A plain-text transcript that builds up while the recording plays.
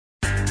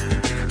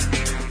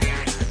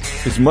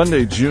It's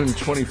Monday, June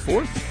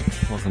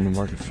 24th. Welcome to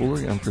Market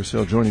Foolery. I'm Chris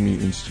Hill. Joining me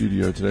in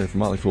studio today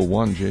from Motley Fool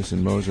One,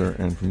 Jason Moser,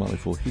 and from Motley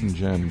Fool Hidden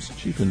Gems,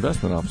 Chief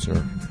Investment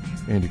Officer,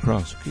 Andy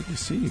Cross. Good to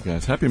see you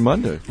guys. Happy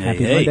Monday.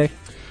 Happy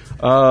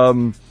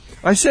Monday.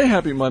 I say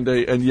happy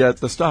Monday, and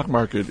yet the stock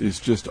market is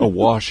just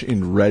awash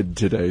in red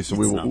today. So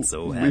we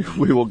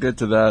will get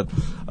to that.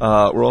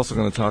 We're also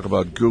going to talk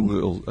about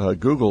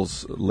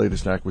Google's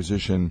latest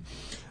acquisition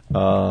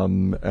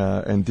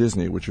and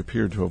Disney, which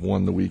appeared to have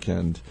won the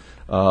weekend.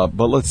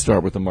 But let's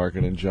start with the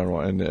market in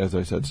general. And as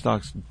I said,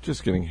 stocks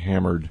just getting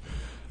hammered.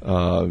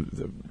 I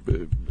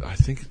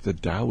think the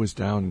Dow was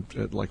down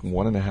at like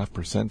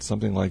 1.5%,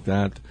 something like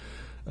that,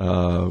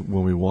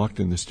 when we walked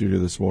in the studio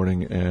this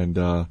morning.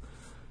 And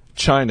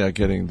China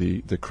getting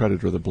the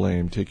credit or the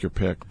blame, take your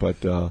pick. But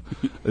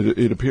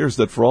it appears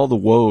that for all the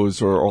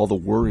woes or all the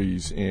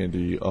worries,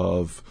 Andy,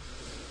 of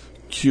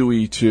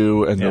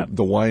QE2 and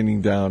the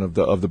winding down of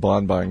the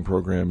bond buying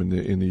program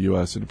in the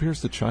U.S., it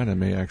appears that China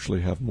may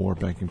actually have more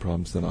banking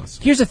problems than us.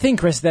 Here's the thing,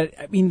 Chris.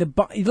 That you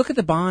look at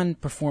the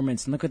bond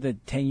performance and look at the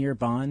 10-year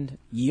bond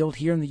yield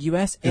here in the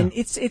U.S. and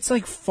it's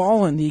like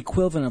fallen the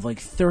equivalent of like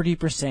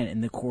 30%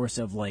 in the course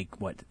of like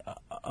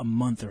a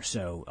month or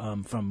so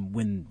from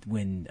when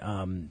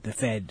the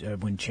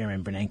Fed when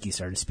Chairman Bernanke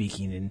started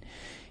speaking and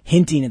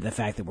hinting at the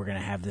fact that we're going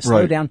to have this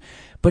slowdown. Right.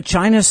 But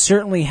China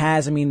certainly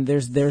has. I mean,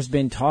 there's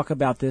been talk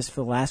about this for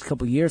the last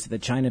couple of years, the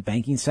China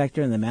banking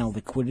sector and the amount of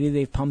liquidity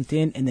they've pumped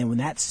in. And then when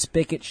that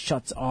spigot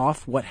shuts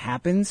off, what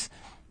happens?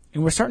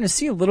 And we're starting to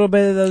see a little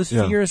bit of those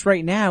fears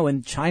right now.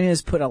 And China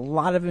has put a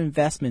lot of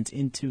investments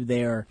into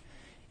their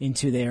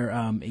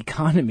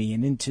economy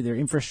and into their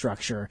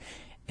infrastructure.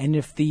 And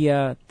if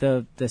the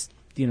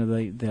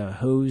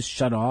hose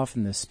shut off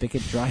and the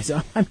spigot dries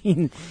up, I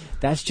mean,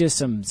 that's just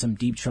some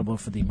deep trouble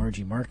for the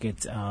emerging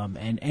markets,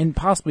 and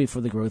possibly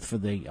for the growth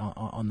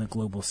on the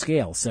global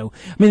scale. So,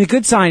 I mean, the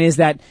good sign is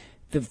that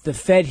the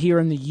Fed here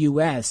in the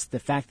U.S., the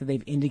fact that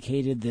they've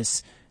indicated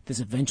this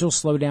eventual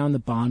slowdown in the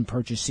bond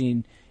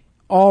purchasing,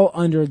 all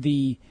under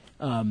the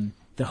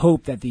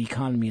hope that the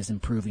economy is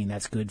improving.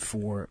 That's good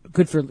for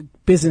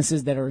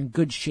businesses that are in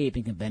good shape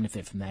and can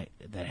benefit from that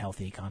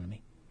healthy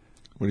economy.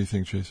 What do you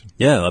think, Jason?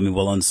 Yeah, I mean,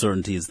 well,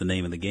 uncertainty is the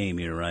name of the game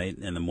here, right?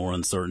 And the more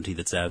uncertainty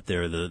that's out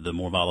there, the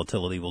more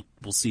volatility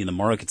we'll see in the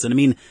markets. And I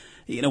mean,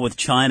 with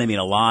China, I mean,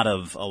 a lot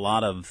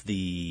of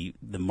the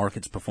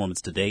market's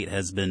performance to date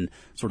has been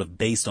sort of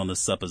based on the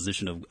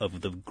supposition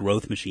of the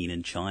growth machine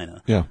in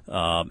China. Yeah.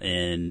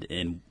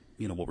 And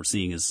what we're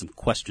seeing is some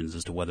questions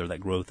as to whether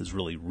that growth is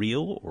really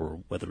real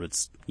or whether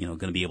it's, going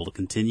to be able to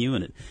continue.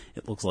 And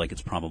it looks like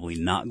it's probably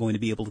not going to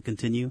be able to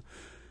continue,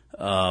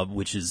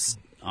 which is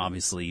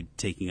obviously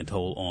taking a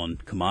toll on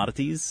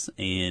commodities.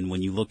 And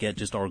when you look at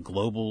just our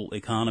global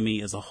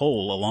economy as a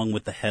whole, along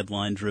with the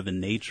headline-driven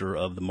nature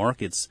of the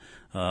markets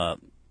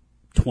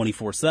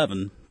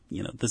 24/7,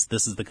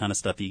 this is the kind of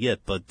stuff you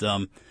get. But,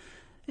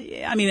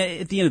 I mean,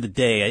 at the end of the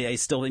day,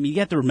 you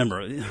have to remember,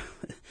 when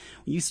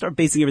you start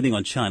basing everything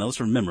on China, let's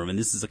remember, I mean,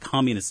 this is a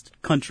communist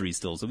country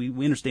still, so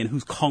we understand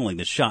who's calling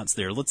the shots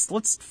there.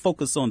 Let's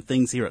focus on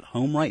things here at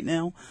home right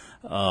now.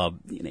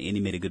 Andy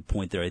made a good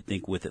point there, I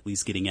think, with at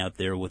least getting out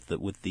there with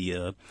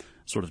the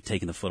sort of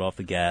taking the foot off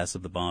the gas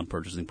of the bond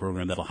purchasing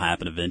program. That'll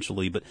happen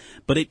eventually, but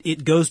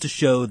it goes to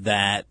show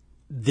that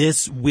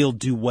this will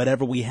do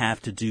whatever we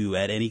have to do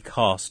at any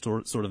cost,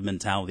 or sort of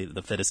mentality that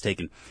the Fed has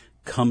taken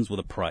comes with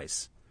a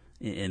price.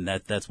 And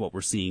that's what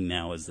we're seeing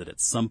now, is that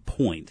at some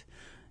point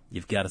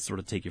you've got to sort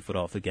of take your foot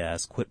off the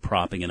gas, quit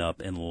propping it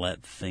up, and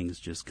let things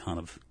just kind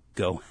of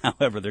go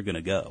however they're going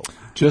to go.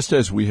 Just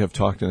as we have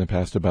talked in the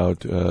past about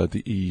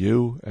the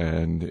EU,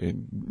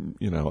 and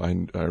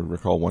I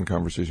recall one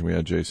conversation we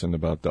had, Jason,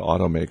 about the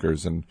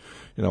automakers, and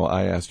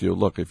I asked you,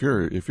 look, if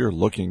you're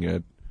looking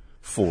at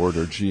Ford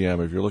or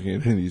GM, if you're looking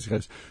at any of these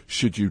guys,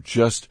 should you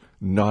just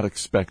not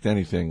expect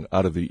anything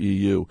out of the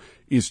EU?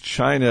 Is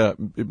China,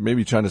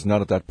 maybe China's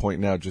not at that point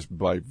now just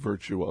by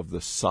virtue of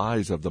the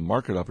size of the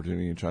market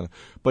opportunity in China,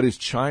 but is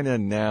China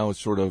now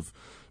sort of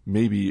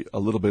maybe a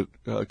little bit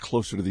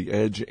closer to the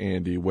edge,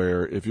 Andy,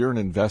 where if you're an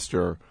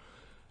investor,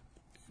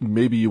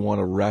 maybe you want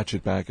to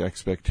ratchet back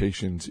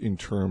expectations in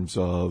terms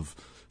of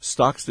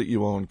stocks that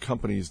you own,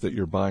 companies that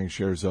you're buying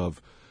shares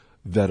of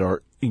that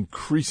are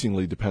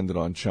increasingly dependent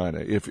on China.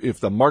 If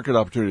the market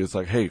opportunity is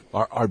like, hey,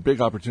 our big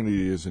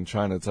opportunity is in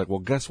China, it's like, well,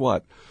 guess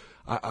what?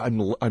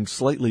 I'm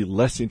slightly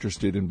less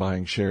interested in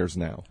buying shares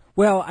now.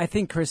 Well, I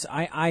think, Chris,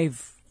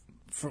 I've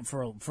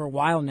for a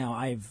while now,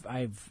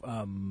 I've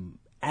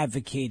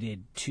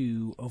advocated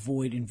to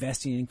avoid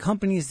investing in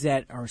companies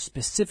that are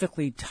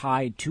specifically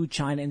tied to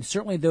China, and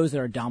certainly those that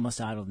are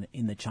domiciled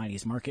in the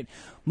Chinese market,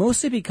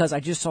 mostly because I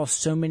just saw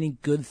so many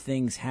good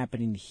things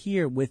happening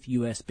here with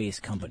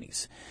U.S.-based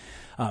companies.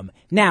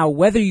 Now,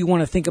 whether you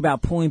want to think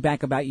about pulling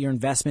back about your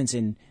investments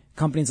in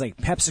companies like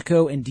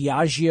PepsiCo and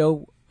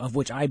Diageo, of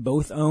which I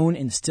both own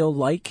and still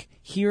like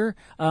here,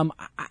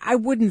 I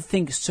wouldn't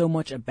think so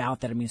much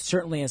about that. I mean,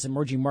 certainly as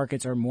emerging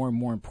markets are more and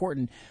more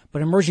important,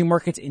 but emerging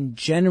markets in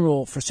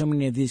general for so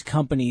many of these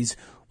companies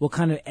will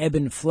kind of ebb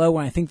and flow,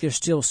 and I think there's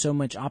still so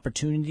much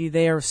opportunity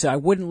there. So I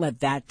wouldn't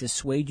let that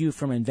dissuade you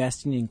from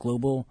investing in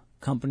global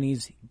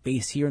companies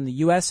based here in the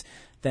U.S.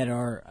 that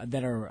are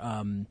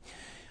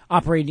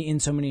operating in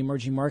so many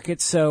emerging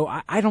markets. So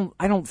I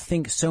don't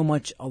think so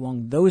much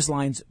along those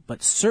lines,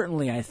 but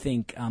certainly I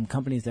think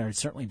companies that are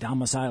certainly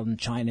domiciled in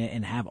China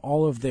and have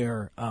all of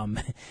their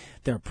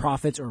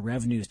profits or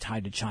revenues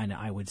tied to China,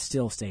 I would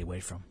still stay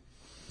away from.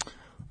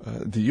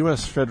 The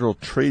U.S. Federal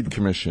Trade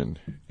Commission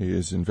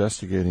is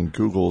investigating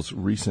Google's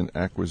recent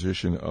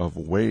acquisition of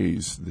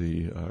Waze,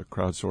 the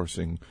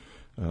crowdsourcing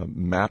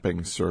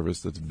mapping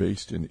service that's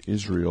based in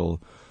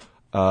Israel.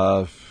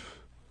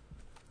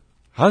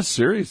 How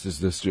serious is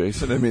this,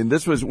 Jason? I mean,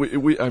 this was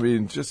I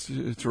mean, just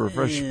to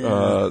refresh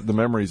the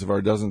memories of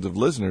our dozens of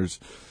listeners,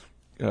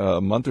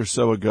 a month or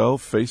so ago,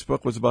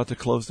 Facebook was about to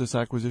close this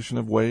acquisition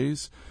of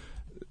Waze.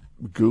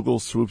 Google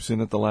swoops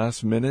in at the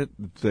last minute.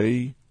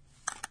 They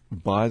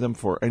buy them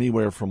for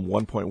anywhere from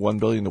 $1.1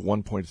 billion to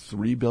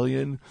 $1.3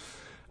 billion.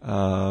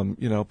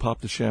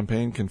 Pop the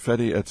champagne,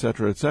 confetti, et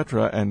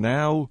cetera, and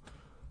now,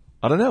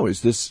 I don't know,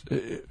 is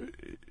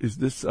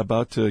this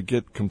about to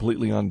get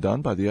completely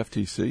undone by the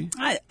FTC?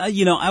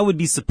 I would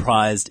be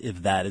surprised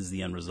if that is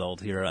the end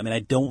result here. I mean, I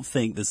don't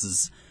think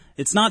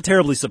it's not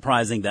terribly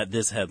surprising that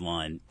this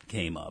headline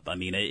came up. I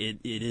mean, it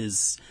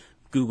is,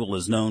 Google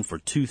is known for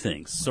two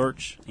things,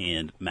 search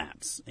and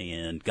maps.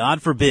 And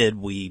God forbid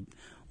we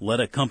let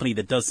a company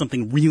that does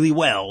something really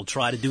well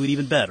try to do it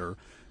even better.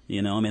 I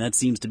mean, that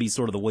seems to be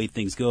sort of the way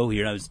things go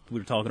here. We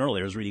were talking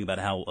earlier, I was reading about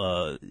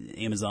how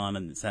Amazon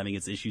is having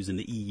its issues in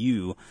the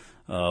EU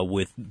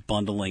with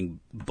bundling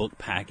book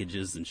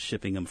packages and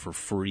shipping them for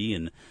free,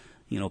 and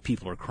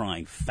people are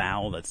crying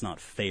foul. That's not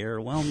fair.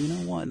 Well, you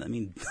know what? I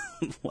mean,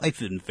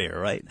 life isn't fair,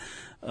 right?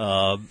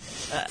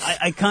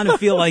 I kind of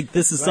feel like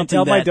this is something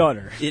tell that my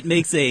daughter. It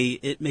makes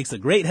a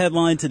great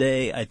headline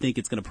today. I think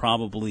it's going to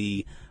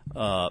probably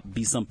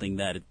be something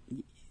that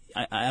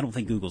I don't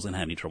think Google's going to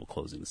have any trouble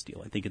closing this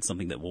deal. I think it's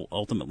something that will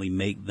ultimately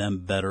make them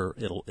better.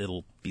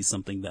 It'll be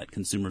something that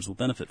consumers will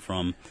benefit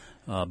from.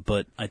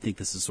 But I think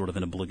this is sort of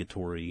an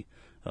obligatory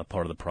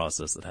part of the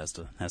process that has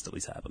to at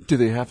least happen. Do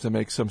they have to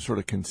make some sort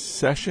of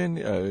concession?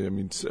 I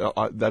mean,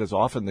 that is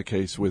often the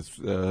case with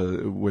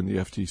when the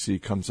FTC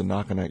comes a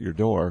knocking at your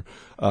door.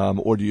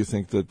 Or do you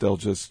think that they'll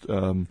just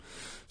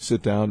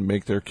sit down,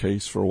 make their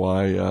case for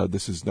why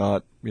this is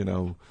not,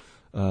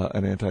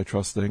 an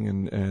antitrust thing,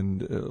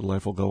 and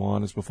life will go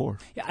on as before?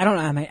 Yeah, I don't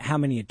know how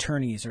many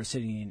attorneys are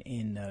sitting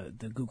in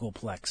the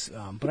Googleplex,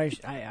 but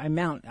I'm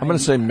going to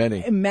say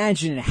many.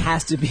 Imagine it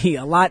has to be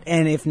a lot,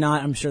 and if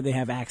not, I'm sure they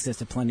have access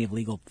to plenty of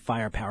legal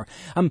firepower.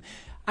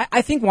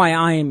 I think why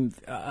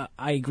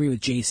I agree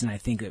with Jason. I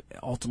think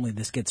ultimately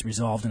this gets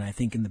resolved, and I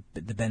think in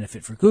the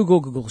benefit for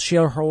Google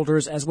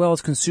shareholders, as well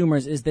as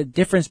consumers, is the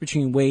difference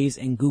between Waze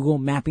and Google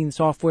mapping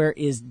software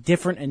is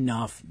different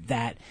enough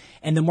that,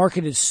 and the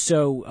market is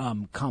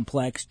so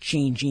complex,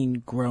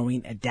 changing,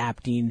 growing,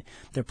 adapting.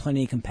 There are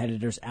plenty of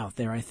competitors out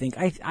there. I think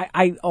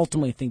I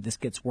ultimately think this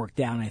gets worked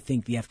out, and I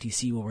think the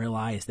FTC will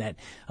realize that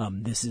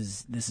this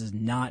is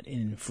not an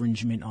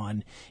infringement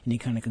on any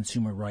kind of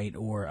consumer right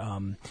or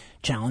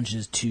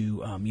challenges to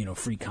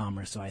free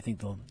commerce. So I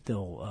think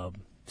they'll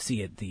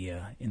see it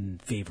in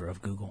favor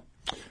of Google.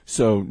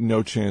 So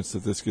no chance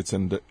that this gets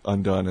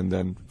undone and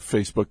then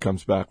Facebook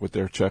comes back with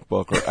their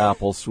checkbook, or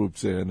Apple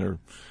swoops in, or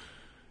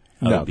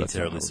I would be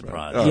terribly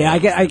surprised. Yeah,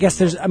 I guess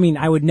there's. I mean,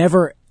 I would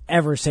never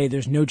ever say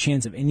there's no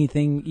chance of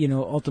anything,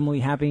 ultimately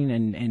happening.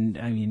 And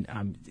I mean,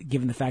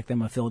 given the fact that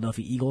I'm a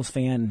Philadelphia Eagles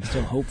fan and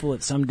still hopeful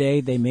that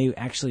someday they may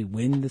actually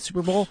win the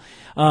Super Bowl.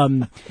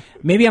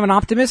 Maybe I'm an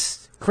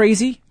optimist,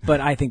 crazy, but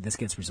I think this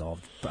gets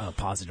resolved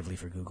positively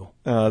for Google.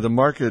 The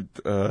market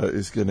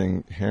is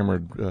getting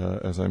hammered,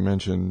 as I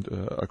mentioned,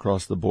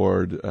 across the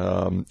board.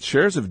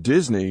 Shares of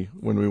Disney,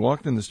 when we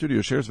walked in the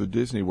studio, shares of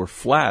Disney were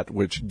flat,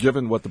 which,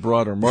 given what the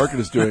broader market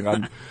is doing,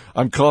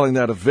 I'm calling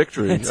that a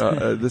victory.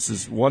 This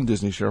is one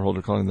Disney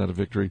shareholder calling that a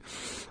victory.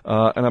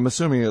 And I'm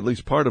assuming at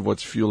least part of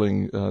what's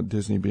fueling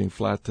Disney being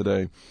flat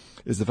today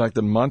is the fact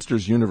that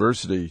Monsters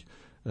University,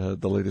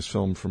 the latest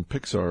film from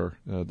Pixar,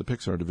 the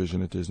Pixar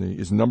division at Disney,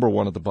 is number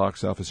one at the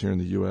box office here in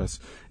the U.S.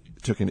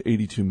 It took in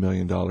 $82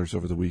 million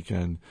over the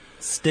weekend.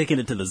 Sticking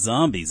it to the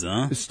zombies,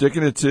 huh?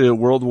 Sticking it to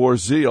World War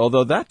Z,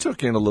 although that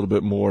took in a little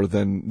bit more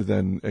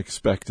than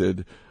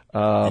expected.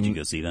 Did you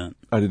go see that?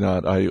 I did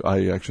not.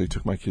 I actually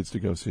took my kids to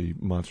go see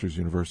Monsters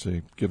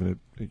University, giving it,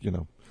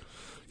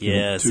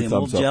 Yeah, two same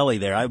old thumbs up. jelly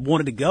there. I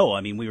wanted to go.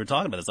 I mean, we were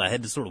talking about this. I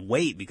had to sort of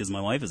wait because my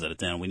wife is out of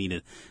town. We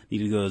need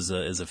to go as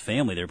a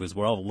family there because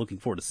we're all looking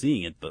forward to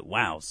seeing it. But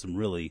wow, some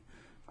really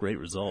great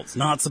results.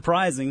 Not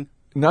surprising.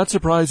 Not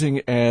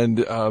surprising,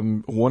 and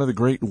one of the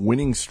great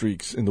winning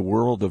streaks in the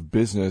world of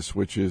business,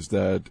 which is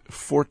that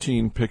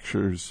 14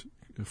 pictures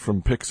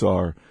from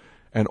Pixar,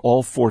 and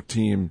all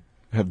 14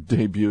 have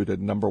debuted at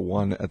number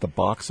one at the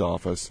box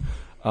office.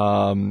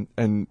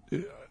 And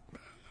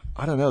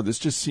I don't know. This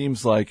just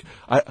seems like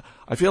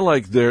I feel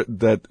like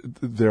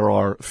there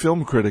are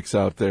film critics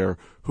out there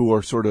who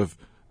are sort of,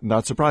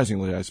 not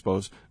surprisingly, I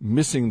suppose,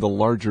 missing the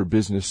larger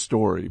business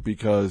story,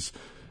 because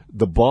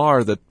the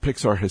bar that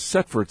Pixar has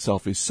set for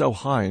itself is so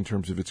high in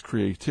terms of its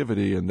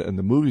creativity and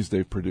the movies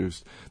they've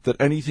produced, that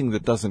anything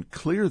that doesn't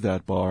clear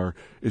that bar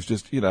is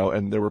just,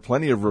 and there were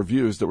plenty of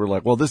reviews that were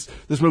like, well, this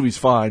movie's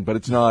fine, but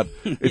it's not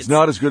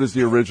as good as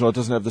the original. It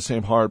doesn't have the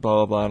same heart, blah,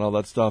 blah, blah, and all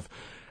that stuff.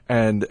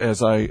 And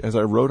as I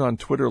wrote on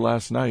Twitter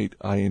last night,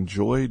 I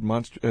enjoyed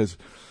as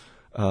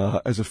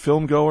a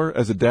film goer,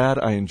 as a dad,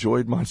 I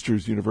enjoyed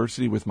Monsters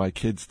University with my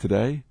kids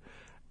today.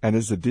 And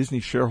as a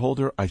Disney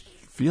shareholder, I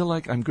feel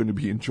like I'm going to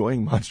be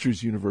enjoying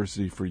Monsters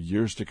University for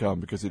years to come,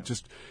 because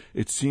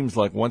it seems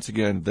like, once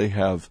again, they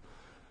have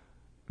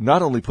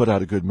not only put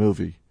out a good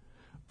movie,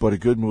 but a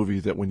good movie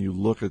that, when you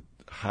look at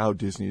how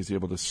Disney is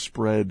able to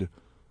spread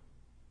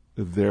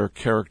their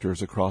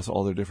characters across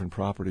all their different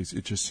properties,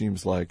 it just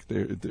seems like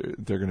they're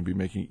going to be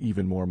making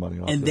even more money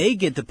off And it. they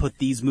get to put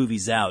these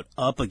movies out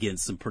up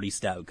against some pretty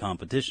stout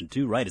competition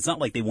too, right? It's not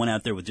like they went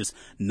out there with just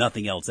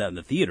nothing else out in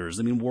the theaters.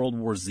 I mean, World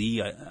War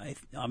Z, I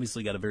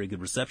obviously got a very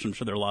good reception. I'm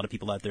sure there are a lot of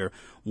people out there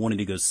wanting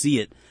to go see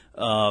it.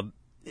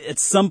 At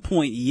some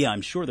point,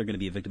 I'm sure they're going to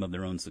be a victim of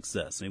their own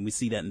success. I mean, we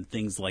see that in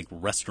things like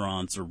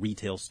restaurants or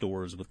retail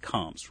stores with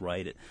comps,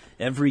 right?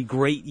 Every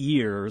great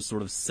year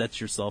sort of sets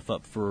yourself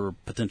up for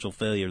potential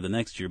failure the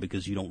next year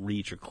because you don't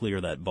reach or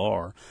clear that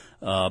bar.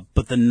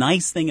 But the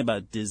nice thing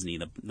about Disney,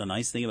 the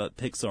nice thing about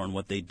Pixar and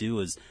what they do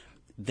is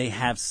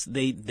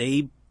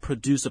they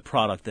produce a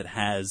product that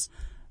has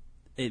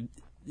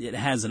it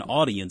has an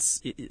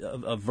audience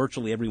of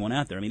virtually everyone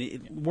out there. I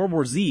mean, World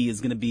War Z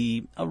is going to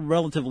be a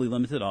relatively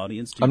limited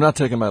audience. I'm not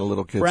taking my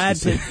little kids Brad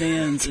to Pitt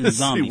fans and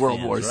zombie World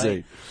fans, War right?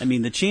 Z. I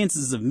mean, the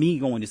chances of me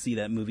going to see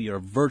that movie are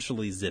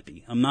virtually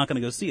zippy. I'm not going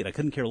to go see it. I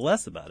couldn't care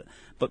less about it.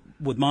 But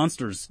with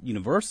Monsters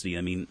University,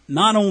 I mean,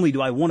 not only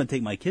do I want to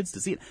take my kids to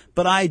see it,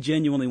 but I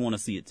genuinely want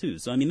to see it too.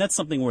 So, I mean, that's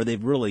something where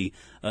they've really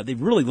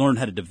learned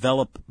how to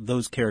develop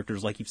those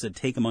characters, like you've said,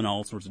 take them in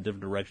all sorts of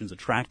different directions,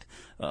 attract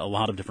a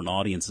lot of different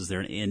audiences there,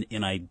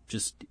 and I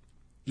just,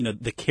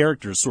 the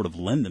characters sort of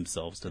lend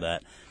themselves to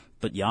that.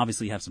 But you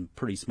obviously have some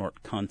pretty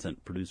smart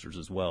content producers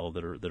as well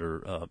that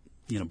are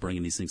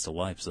bringing these things to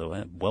life.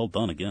 So well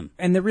done again.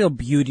 And the real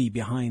beauty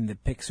behind the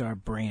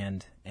Pixar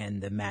brand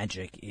and the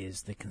magic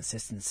is the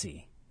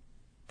consistency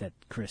that,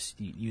 Chris,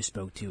 you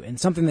spoke to, and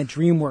something that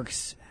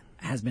DreamWorks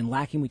has been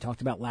lacking. We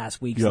talked about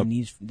last week, yep.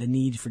 the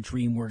need for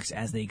DreamWorks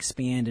as they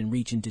expand and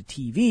reach into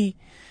TV,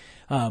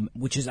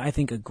 which is, I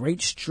think, a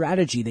great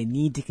strategy. They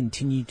need to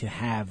continue to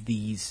have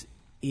these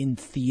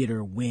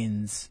in-theater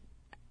wins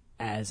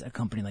as a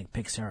company like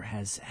Pixar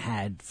has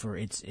had for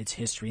its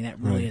history, and that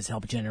really has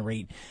helped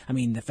generate. I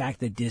mean, the fact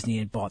that Disney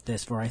had bought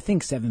this for, I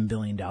think, $7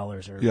 billion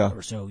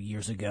or so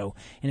years ago,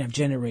 and have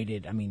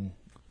generated, I mean,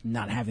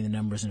 not having the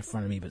numbers in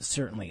front of me, but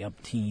certainly up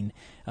teen,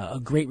 a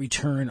great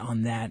return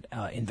on that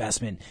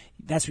investment.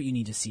 That's what you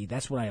need to see.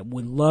 That's what I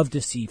would love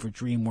to see for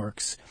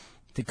DreamWorks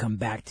to come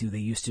back to. They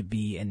used to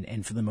be,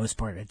 and for the most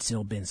part, it's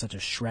still been such a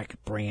Shrek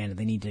brand.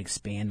 They need to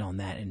expand on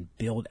that and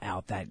build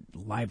out that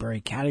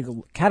library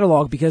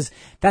catalog, because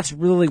that's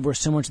really where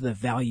so much of the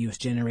value is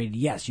generated.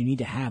 Yes, you need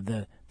to have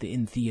the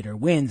in-theater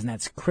wins, and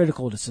that's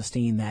critical to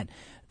sustain that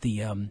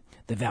the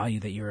value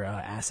that your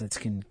assets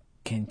can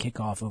kick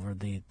off over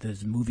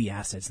those movie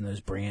assets, and those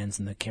brands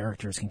and the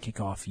characters can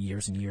kick off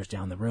years and years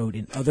down the road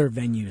in other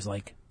venues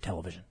like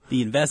television.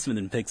 The investment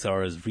in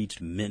Pixar has reached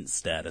mint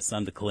status.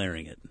 I'm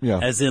declaring it. Yeah.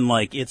 As in,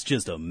 like, it's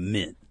just a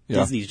mint.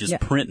 Yeah. Disney's just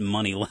printing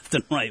money left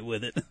and right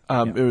with it.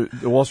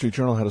 The Wall Street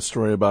Journal had a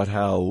story about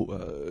how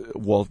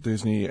Walt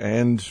Disney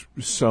and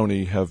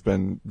Sony have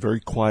been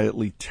very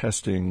quietly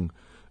testing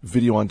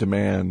video on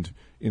demand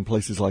in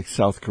places like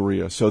South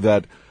Korea, so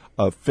that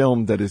a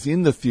film that is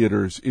in the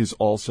theaters is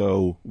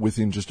also,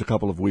 within just a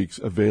couple of weeks,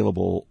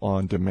 available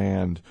on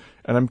demand.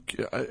 And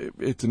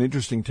it's an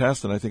interesting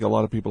test, and I think a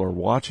lot of people are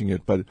watching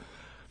it. But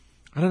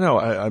I don't know.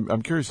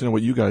 I'm curious to know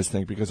what you guys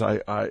think, because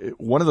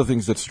one of the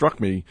things that struck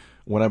me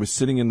when I was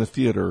sitting in the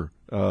theater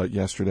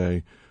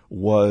yesterday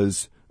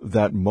was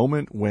that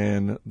moment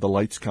when the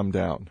lights come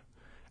down,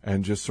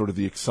 and just sort of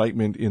the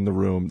excitement in the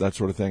room, that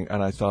sort of thing.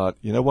 And I thought,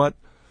 you know what?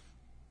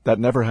 That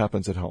never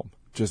happens at home.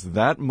 Just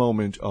that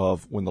moment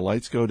of when the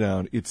lights go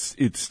down, it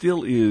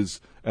still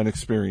is an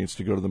experience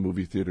to go to the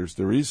movie theaters.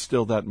 There is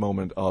still that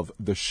moment of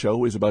the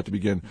show is about to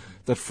begin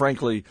that,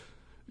 frankly,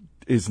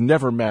 is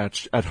never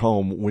matched at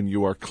home when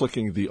you are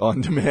clicking the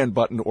on-demand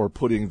button or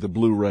putting the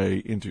Blu-ray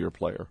into your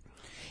player.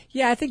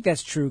 Yeah, I think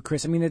that's true,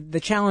 Chris. I mean, the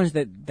challenge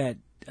that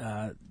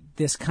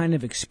this kind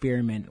of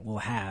experiment will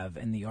have,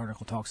 and the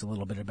article talks a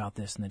little bit about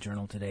this in the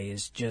Journal today,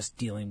 is just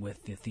dealing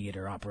with the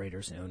theater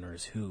operators and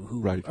owners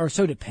who are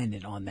so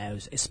dependent on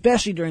those,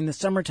 especially during the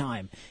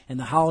summertime and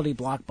the holiday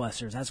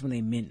blockbusters. That's when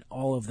they mint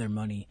all of their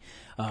money.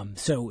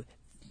 So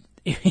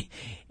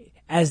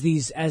as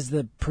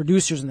the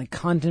producers and the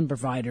content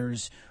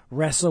providers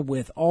wrestle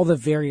with all the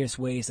various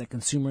ways that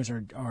consumers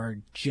are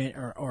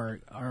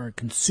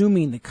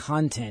consuming the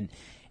content,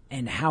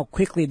 and how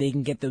quickly they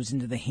can get those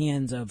into the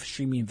hands of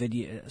streaming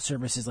video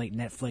services like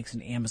Netflix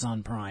and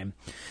Amazon Prime,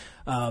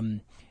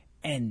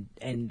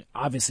 and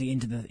obviously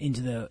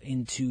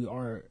into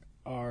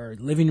our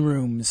living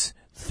rooms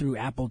through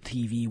Apple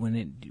TV when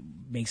it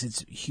makes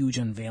its huge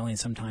unveiling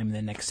sometime in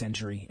the next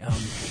century,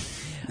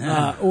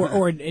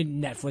 or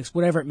Netflix,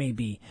 whatever it may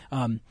be.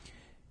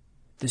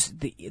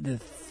 The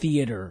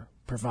theater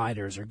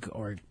providers are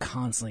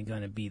constantly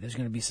going to be. There's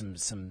going to be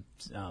some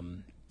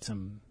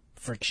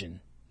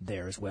friction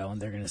there as well,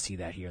 and they're going to see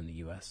that here in the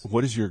U.S.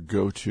 What is your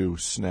go-to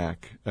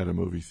snack at a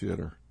movie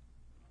theater?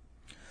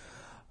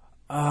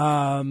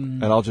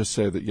 And I'll just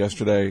say that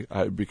yesterday,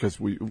 because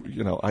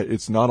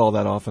it's not all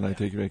that often I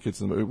take my kids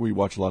to the movie. We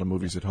watch a lot of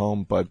movies at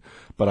home, but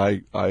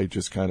I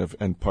just kind of,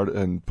 and part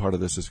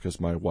of this is because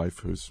my wife,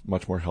 who's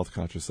much more health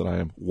conscious than I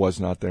am, was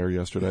not there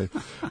yesterday.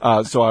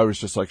 So I was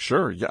just like,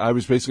 sure. Yeah, I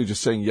was basically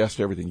just saying yes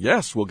to everything.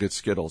 Yes, we'll get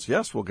Skittles.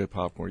 Yes, we'll get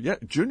popcorn. Yeah,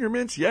 Junior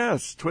Mints.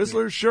 Yes,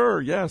 Twizzlers. Sure.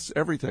 Yes,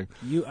 everything.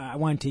 I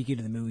want to take you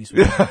to the movies.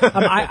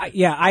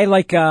 I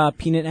like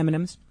peanut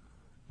M&Ms.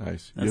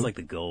 Nice. That's like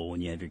the goal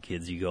when you have your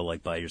kids. You go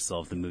like by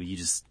yourself to the movie.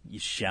 You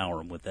shower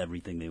them with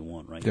everything they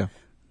want, right? Yeah.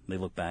 They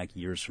look back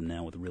years from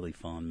now with really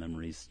fond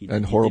memories.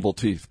 Horrible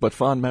teeth, but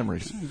fond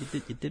memories.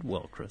 You did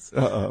well, Chris.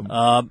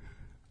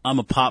 I'm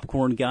a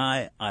popcorn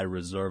guy. I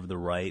reserve the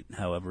right,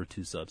 however,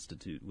 to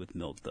substitute with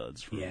Milk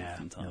Duds from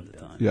time to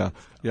time.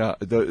 Yeah.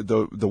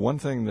 The one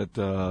thing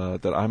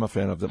that I'm a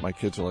fan of that my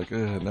kids are like,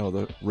 no,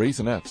 the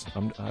Raisinets.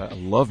 I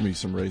love me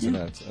some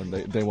Raisinets, and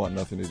they want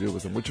nothing to do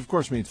with them, which of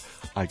course means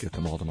I get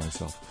them all to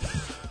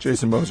myself.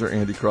 Jason Moser,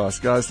 Andy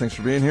Cross. Guys, thanks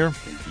for being here.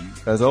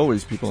 As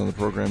always, people on the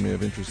program may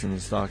have interest in the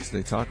stocks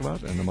they talk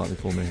about, and the Motley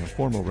Fool may have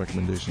formal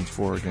recommendations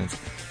for or against.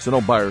 So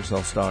don't buy or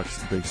sell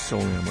stocks based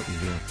solely on what you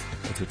hear.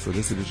 That's it for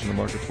this edition of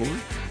Market Foolery.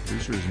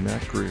 Producer is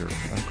Matt Greer.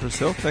 I'm Chris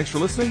Hill. Thanks for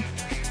listening.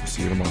 We'll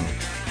see you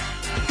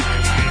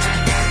tomorrow.